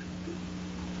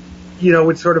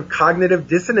 would sort of cognitive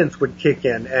dissonance would kick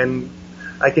in. And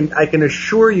I can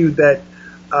assure you that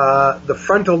the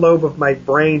frontal lobe of my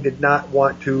brain did not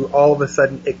want to all of a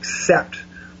sudden accept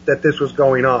that this was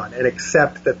going on and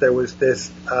accept that there was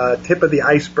this tip of the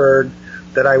iceberg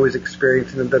that I was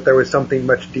experiencing and that there was something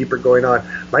much deeper going on.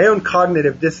 My own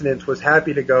cognitive dissonance was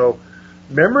happy to go,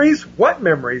 memories? What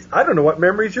memories? I don't know what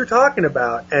memories you're talking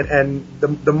about. And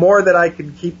the more that I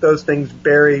could keep those things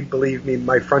buried, believe me,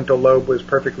 my frontal lobe was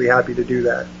perfectly happy to do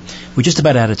that. We're just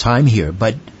about out of time here,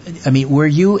 but I mean, were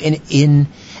you in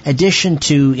addition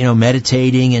to,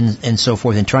 meditating and so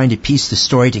forth and trying to piece the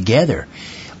story together,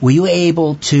 were you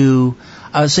able to,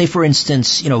 say for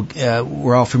instance,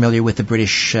 we're all familiar with the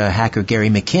British hacker Gary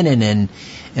McKinnon and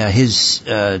his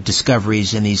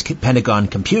discoveries in these Pentagon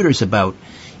computers about,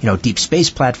 deep space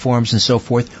platforms and so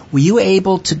forth. Were you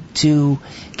able to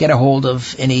get a hold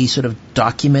of any sort of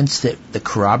documents that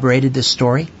corroborated this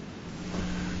story?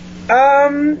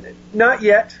 Not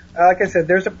yet. Like I said,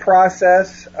 there's a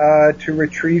process to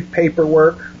retrieve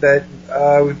paperwork that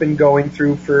we've been going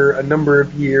through for a number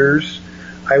of years.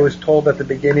 I was told at the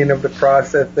beginning of the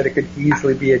process that it could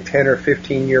easily be a 10 or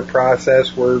 15 year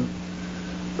process. We're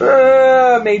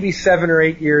maybe 7 or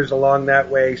 8 years along that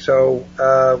way, so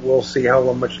we'll see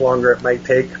how much longer it might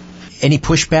take. Any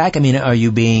pushback? I mean, are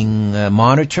you being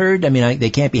monitored? I mean, they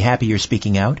can't be happy you're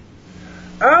speaking out.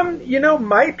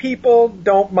 My people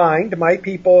don't mind. My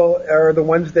people are the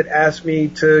ones that asked me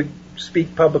to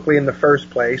speak publicly in the first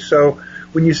place. So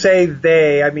when you say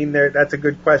they, I mean, that's a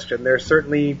good question. There are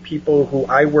certainly people who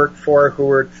I work for who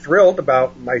are thrilled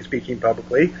about my speaking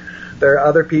publicly. There are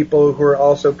other people who are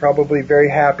also probably very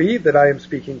happy that I am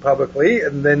speaking publicly,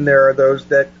 and then there are those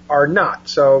that are not.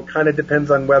 So it kind of depends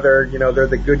on whether, they're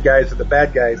the good guys or the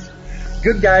bad guys.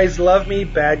 good guys love me,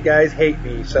 bad guys hate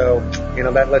me. So,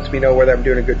 that lets me know whether I'm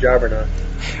doing a good job or not.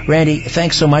 Randy,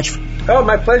 thanks so much. Oh,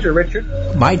 my pleasure, Richard.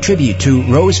 My tribute to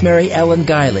Rosemary Ellen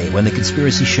Guiley when The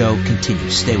Conspiracy Show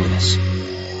continues. Stay with us.